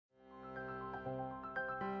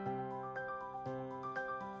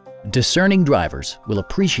Discerning drivers will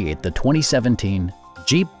appreciate the 2017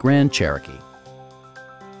 Jeep Grand Cherokee.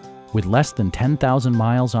 With less than 10,000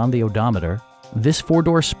 miles on the odometer, this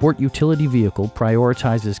four-door sport utility vehicle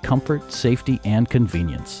prioritizes comfort, safety, and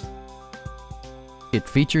convenience. It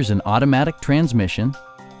features an automatic transmission,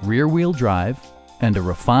 rear-wheel drive, and a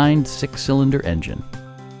refined six-cylinder engine.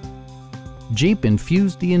 Jeep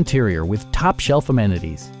infused the interior with top-shelf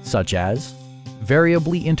amenities such as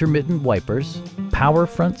variably intermittent wipers, power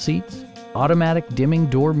front seats, automatic dimming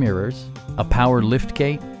door mirrors, a power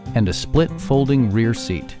liftgate, and a split folding rear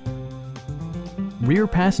seat. Rear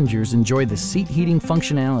passengers enjoy the seat heating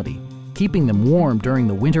functionality, keeping them warm during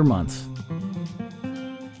the winter months.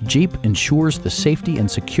 Jeep ensures the safety and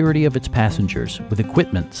security of its passengers with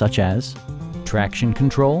equipment such as traction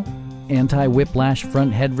control, anti-whiplash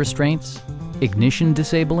front head restraints, ignition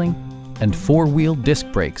disabling, and four-wheel disc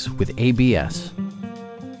brakes with ABS.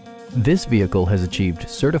 This vehicle has achieved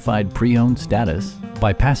certified pre-owned status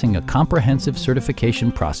by passing a comprehensive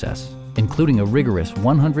certification process, including a rigorous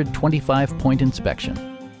 125-point inspection.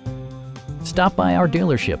 Stop by our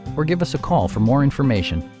dealership or give us a call for more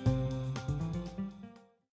information.